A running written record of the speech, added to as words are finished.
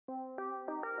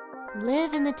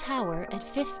Live in the tower at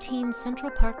 15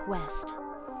 Central Park West.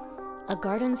 A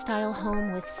garden-style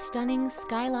home with stunning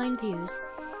skyline views,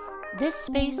 this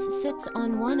space sits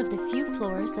on one of the few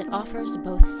floors that offers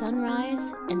both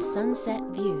sunrise and sunset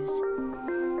views.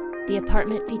 The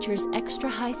apartment features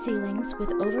extra-high ceilings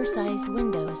with oversized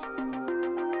windows.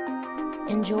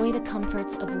 Enjoy the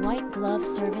comforts of white glove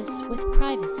service with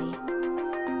privacy.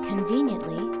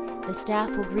 Conveniently, the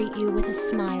staff will greet you with a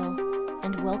smile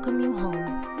and welcome you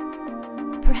home.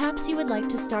 Perhaps you would like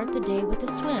to start the day with a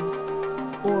swim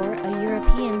or a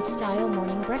European-style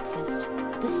morning breakfast.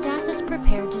 The staff is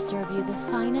prepared to serve you the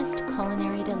finest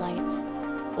culinary delights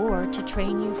or to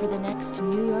train you for the next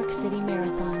New York City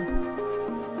marathon.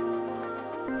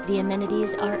 The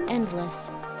amenities are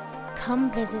endless. Come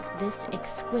visit this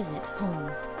exquisite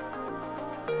home.